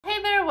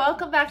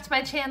welcome back to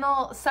my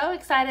channel. So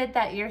excited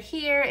that you're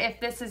here. If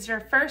this is your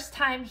first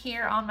time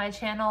here on my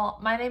channel,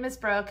 my name is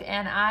Brooke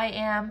and I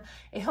am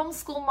a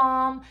homeschool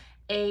mom,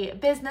 a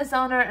business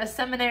owner, a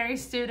seminary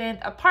student,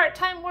 a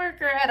part-time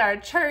worker at our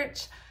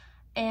church,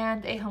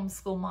 and a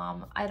homeschool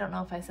mom. I don't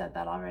know if I said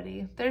that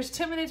already. There's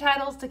too many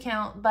titles to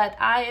count, but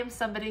I am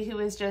somebody who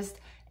is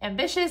just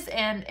ambitious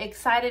and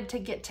excited to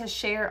get to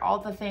share all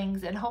the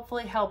things and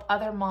hopefully help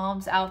other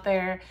moms out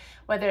there,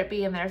 whether it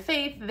be in their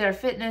faith, their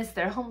fitness,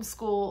 their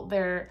homeschool,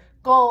 their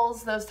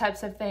goals, those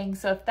types of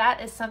things. So if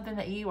that is something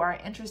that you are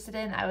interested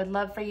in, I would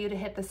love for you to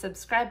hit the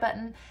subscribe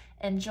button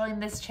and join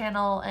this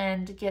channel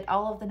and get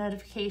all of the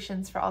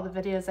notifications for all the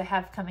videos I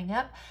have coming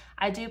up.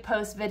 I do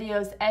post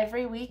videos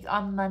every week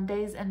on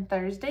Mondays and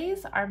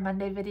Thursdays. Our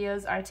Monday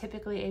videos are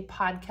typically a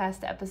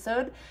podcast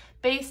episode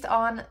based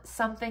on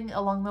something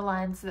along the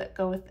lines that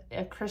go with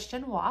a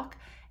Christian walk.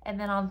 And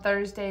then on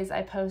Thursdays,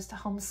 I post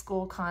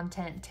homeschool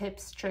content,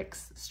 tips,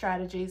 tricks,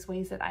 strategies,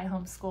 ways that I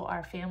homeschool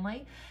our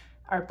family.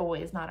 Our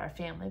boys, not our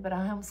family, but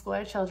I homeschool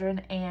our children,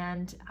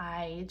 and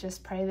I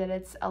just pray that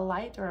it's a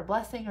light or a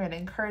blessing or an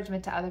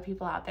encouragement to other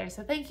people out there.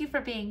 So thank you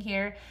for being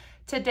here.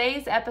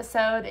 Today's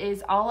episode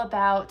is all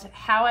about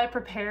how I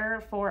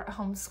prepare for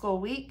homeschool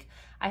week.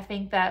 I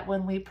think that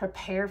when we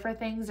prepare for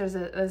things, there's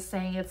a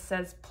saying, it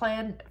says,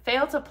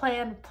 fail to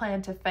plan,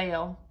 plan to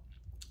fail.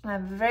 And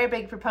I'm a very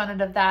big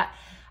proponent of that.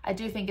 I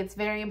do think it's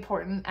very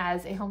important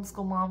as a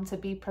homeschool mom to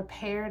be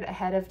prepared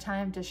ahead of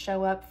time to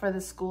show up for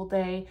the school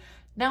day,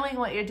 knowing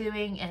what you're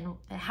doing and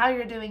how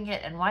you're doing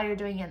it and why you're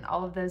doing it and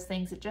all of those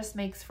things. It just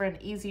makes for an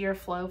easier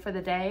flow for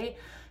the day.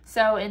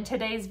 So in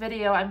today's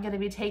video, I'm going to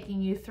be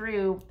taking you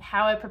through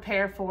how I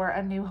prepare for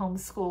a new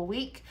homeschool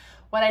week.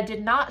 What I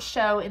did not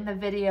show in the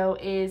video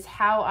is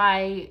how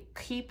I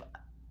keep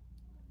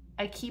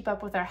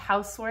up with our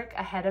housework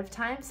ahead of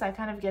time. So I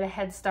kind of get a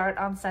head start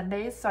on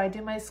Sundays. So I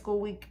do my school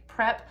week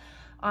prep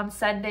on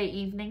Sunday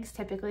evenings.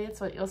 Typically, it's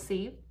what you'll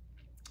see.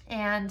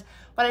 And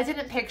what I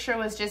didn't picture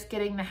was just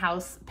getting the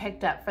house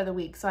picked up for the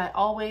week. So I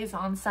always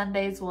on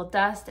Sundays will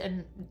dust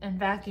and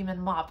vacuum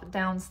and mop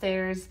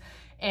downstairs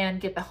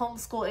and get the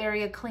homeschool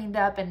area cleaned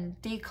up and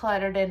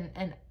decluttered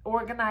and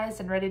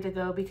organized and ready to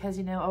go, because,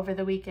 you know, over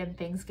the weekend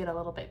things get a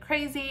little bit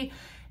crazy.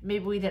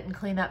 Maybe we didn't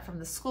clean up from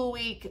the school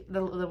week,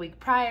 the week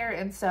prior.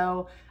 And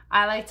so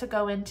I like to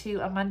go into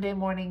a Monday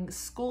morning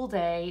school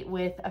day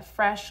with a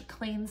fresh,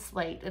 clean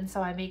slate. And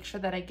so I make sure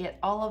that I get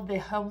all of the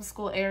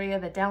homeschool area,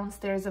 the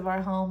downstairs of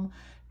our home,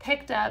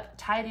 picked up,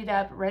 tidied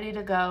up, ready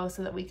to go,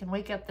 so that we can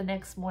wake up the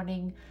next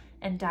morning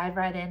and dive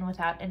right in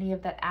without any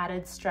of that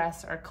added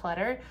stress or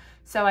clutter.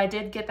 So I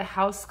did get the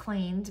house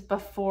cleaned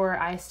before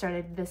I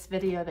started this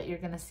video that you're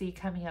gonna see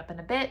coming up in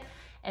a bit.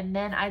 And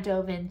then I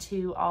dove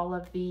into all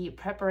of the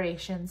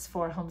preparations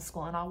for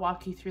homeschool, and I'll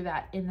walk you through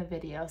that in the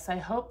video. So I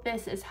hope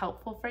this is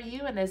helpful for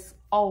you. And as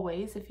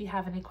always, if you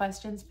have any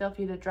questions, feel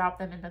free to drop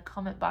them in the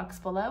comment box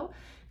below,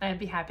 and I'd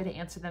be happy to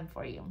answer them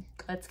for you.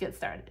 Let's get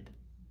started.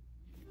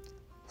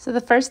 So the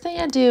first thing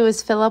I do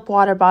is fill up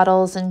water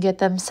bottles and get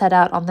them set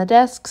out on the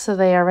desk so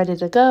they are ready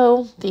to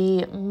go.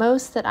 The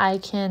most that I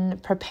can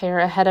prepare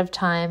ahead of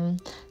time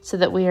so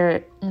that we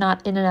are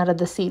not in and out of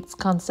the seats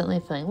constantly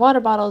filling water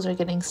bottles or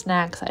getting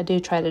snacks, I do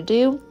try to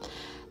do.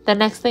 The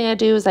next thing I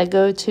do is I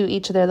go to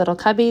each of their little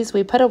cubbies.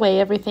 We put away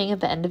everything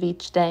at the end of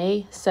each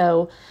day.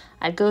 So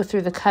I go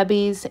through the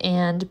cubbies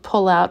and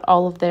pull out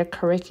all of their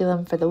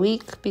curriculum for the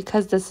week.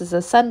 Because this is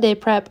a Sunday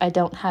prep, I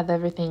don't have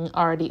everything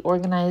already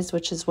organized,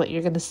 which is what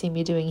you're going to see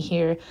me doing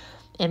here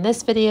in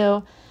this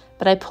video.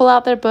 But I pull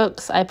out their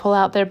books, I pull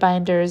out their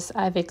binders.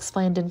 I've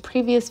explained in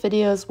previous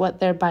videos what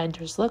their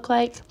binders look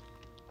like.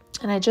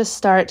 And I just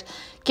start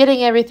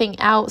getting everything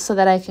out so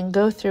that I can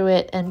go through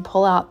it and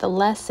pull out the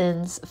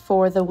lessons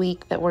for the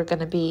week that we're going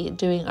to be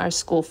doing our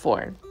school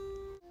for.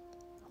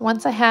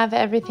 Once I have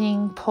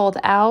everything pulled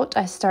out,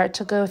 I start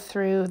to go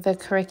through the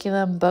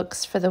curriculum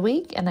books for the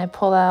week, and I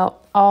pull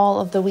out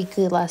all of the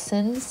weekly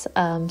lessons.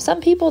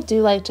 Some people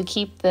do like to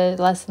keep the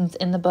lessons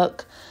in the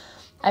book.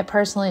 I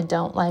personally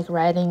don't like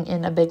writing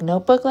in a big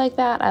notebook like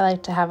that. I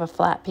like to have a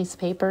flat piece of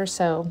paper,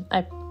 so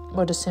I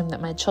would assume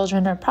that my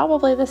children are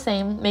probably the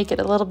same, make it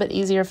a little bit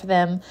easier for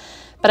them.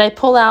 But I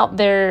pull out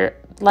their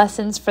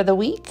lessons for the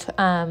week,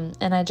 and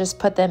I just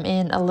put them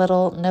in a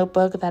little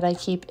notebook that I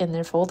keep in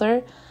their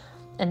folder.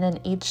 And then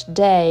each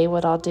day,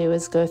 what I'll do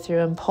is go through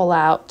and pull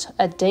out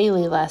a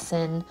daily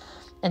lesson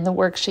and the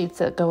worksheets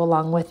that go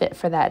along with it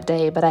for that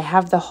day. But I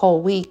have the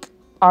whole week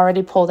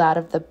already pulled out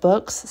of the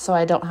books, so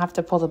I don't have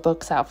to pull the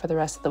books out for the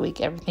rest of the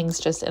week. Everything's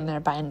just in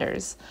their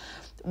binders.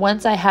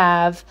 Once I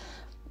have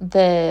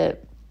the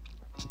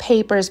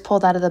papers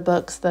pulled out of the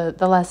books, the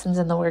lessons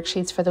and the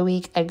worksheets for the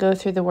week, I go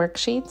through the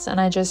worksheets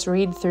and I just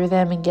read through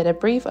them and get a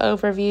brief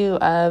overview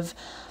of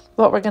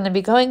what we're going to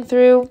be going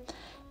through,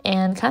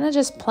 and kind of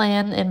just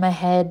plan in my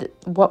head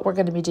what we're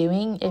going to be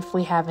doing. If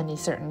we have any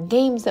certain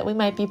games that we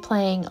might be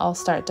playing, I'll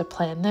start to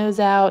plan those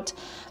out.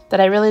 But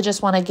I really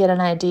just want to get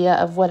an idea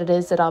of what it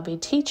is that I'll be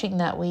teaching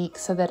that week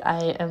so that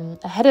I am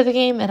ahead of the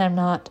game and I'm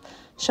not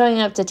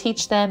showing up to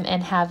teach them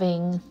and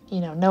having,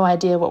 no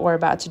idea what we're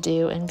about to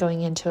do and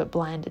going into it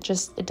blind.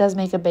 It does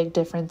make a big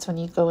difference when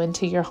you go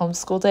into your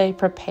homeschool day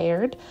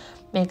prepared.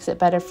 Makes it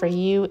better for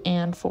you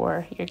and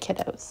for your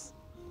kiddos.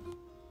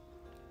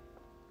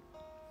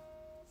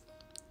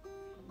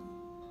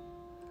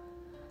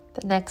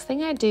 The next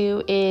thing I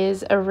do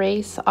is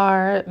erase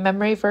our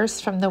memory verse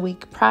from the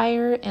week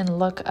prior and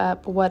look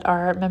up what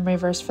our memory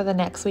verse for the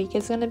next week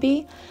is going to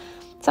be.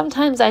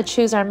 Sometimes I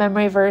choose our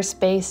memory verse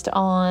based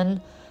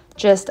on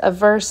just a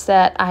verse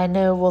that I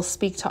know will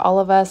speak to all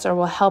of us or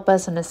will help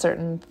us in a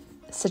certain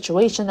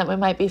situation that we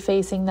might be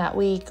facing that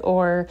week,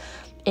 or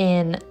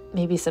in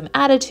maybe some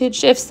attitude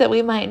shifts that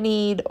we might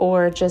need,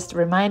 or just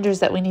reminders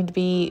that we need to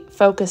be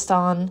focused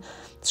on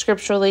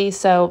scripturally.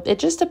 So it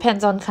just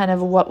depends on kind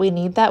of what we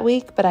need that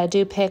week, but I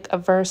do pick a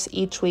verse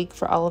each week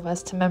for all of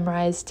us to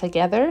memorize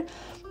together.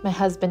 My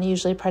husband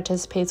usually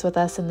participates with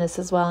us in this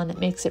as well, and it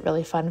makes it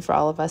really fun for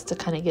all of us to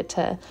kind of get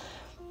to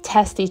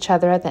test each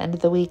other at the end of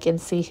the week and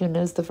see who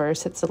knows the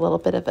verse. It's a little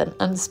bit of an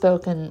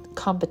unspoken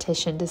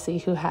competition to see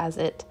who has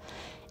it,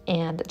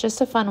 and just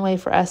a fun way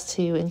for us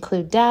to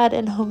include Dad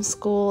in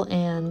homeschool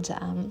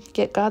and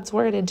get God's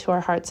word into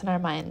our hearts and our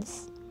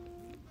minds.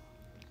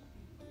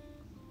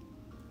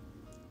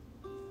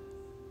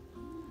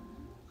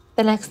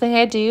 The next thing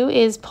I do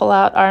is pull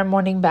out our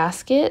morning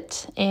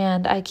basket,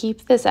 and I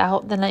keep this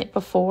out the night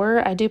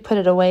before. I do put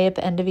it away at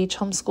the end of each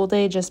homeschool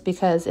day just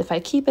because if I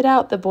keep it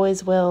out, the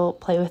boys will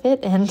play with it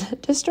and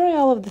destroy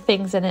all of the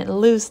things in it and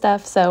lose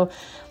stuff. So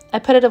I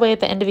put it away at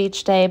the end of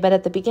each day, but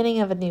at the beginning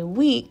of a new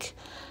week,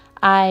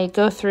 I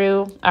go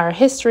through our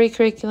history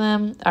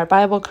curriculum, our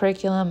Bible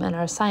curriculum, and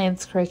our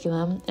science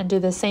curriculum and do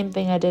the same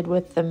thing I did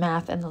with the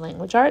math and the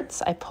language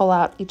arts. I pull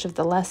out each of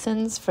the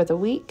lessons for the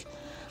week.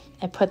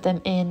 I put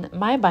them in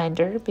my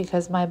binder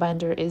because my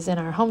binder is in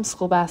our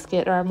homeschool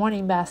basket or our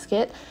morning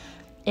basket,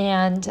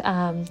 and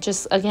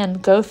just again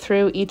go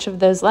through each of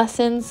those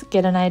lessons,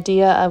 get an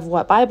idea of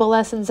what Bible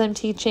lessons I'm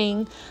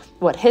teaching,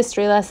 what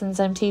history lessons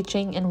I'm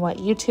teaching, and what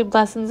YouTube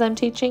lessons I'm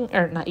teaching,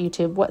 or not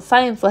YouTube, what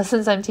science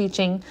lessons I'm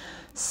teaching,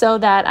 so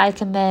that I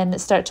can then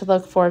start to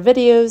look for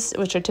videos,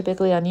 which are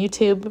typically on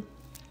YouTube.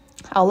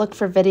 I'll look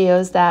for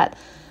videos that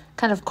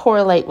kind of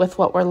correlate with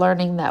what we're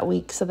learning that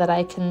week so that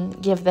I can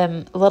give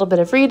them a little bit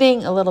of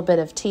reading, a little bit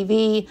of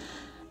TV,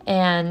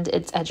 and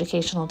it's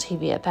educational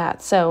TV at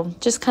that. So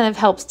just kind of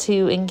helps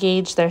to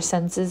engage their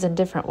senses in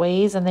different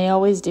ways, and they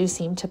always do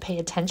seem to pay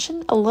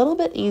attention a little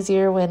bit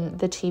easier when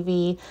the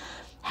TV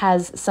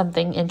has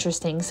something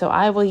interesting. So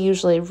I will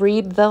usually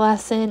read the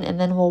lesson and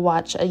then we'll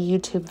watch a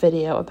YouTube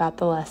video about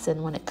the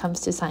lesson when it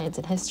comes to science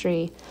and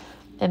history,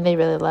 and they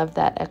really love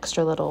that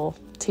extra little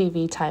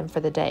TV time for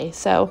the day.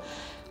 So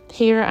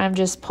here I'm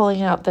just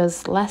pulling out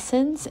those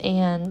lessons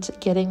and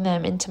getting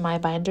them into my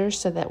binder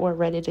so that we're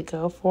ready to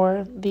go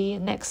for the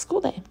next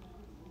school day.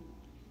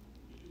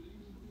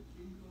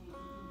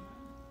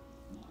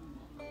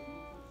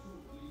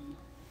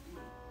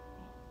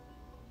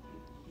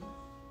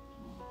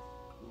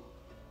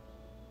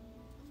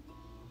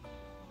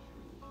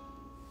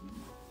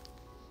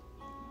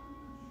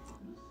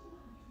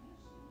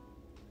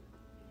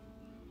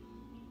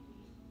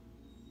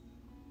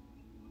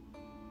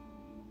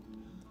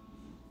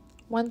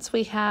 Once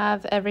we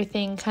have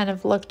everything kind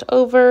of looked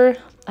over,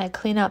 I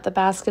clean out the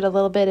basket a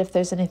little bit if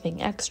there's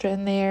anything extra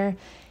in there,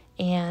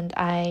 and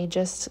I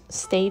just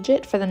stage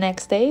it for the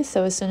next day.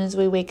 So as soon as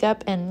we wake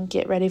up and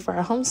get ready for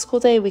our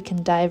homeschool day, we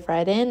can dive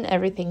right in.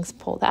 Everything's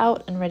pulled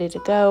out and ready to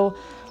go.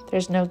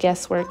 There's no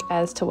guesswork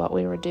as to what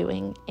we were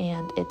doing,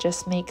 and it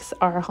just makes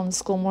our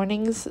homeschool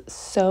mornings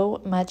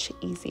so much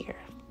easier.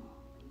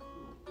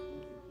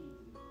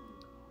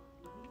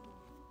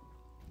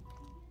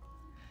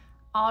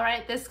 All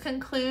right, this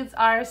concludes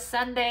our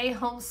Sunday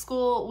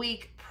homeschool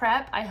week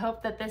prep. I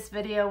hope that this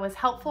video was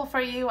helpful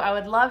for you. I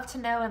would love to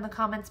know in the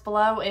comments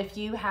below if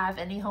you have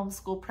any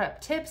homeschool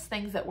prep tips,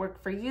 things that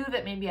work for you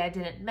that maybe I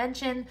didn't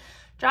mention.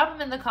 Drop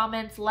them in the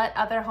comments. Let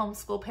other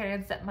homeschool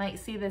parents that might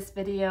see this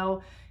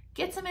video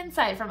get some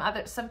insight from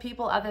some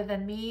people other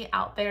than me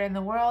out there in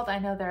the world. I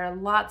know there are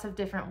lots of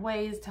different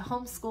ways to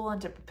homeschool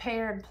and to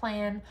prepare and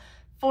plan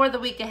for the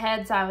week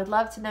ahead, so I would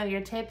love to know your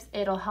tips.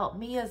 It'll help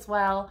me as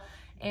well.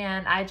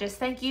 And I just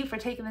thank you for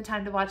taking the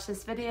time to watch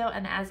this video.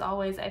 And as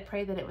always, I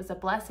pray that it was a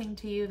blessing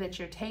to you, that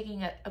you're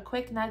taking a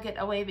quick nugget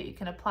away that you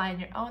can apply in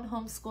your own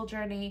homeschool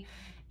journey.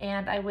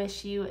 And I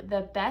wish you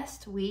the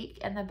best week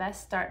and the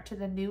best start to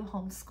the new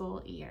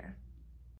homeschool year.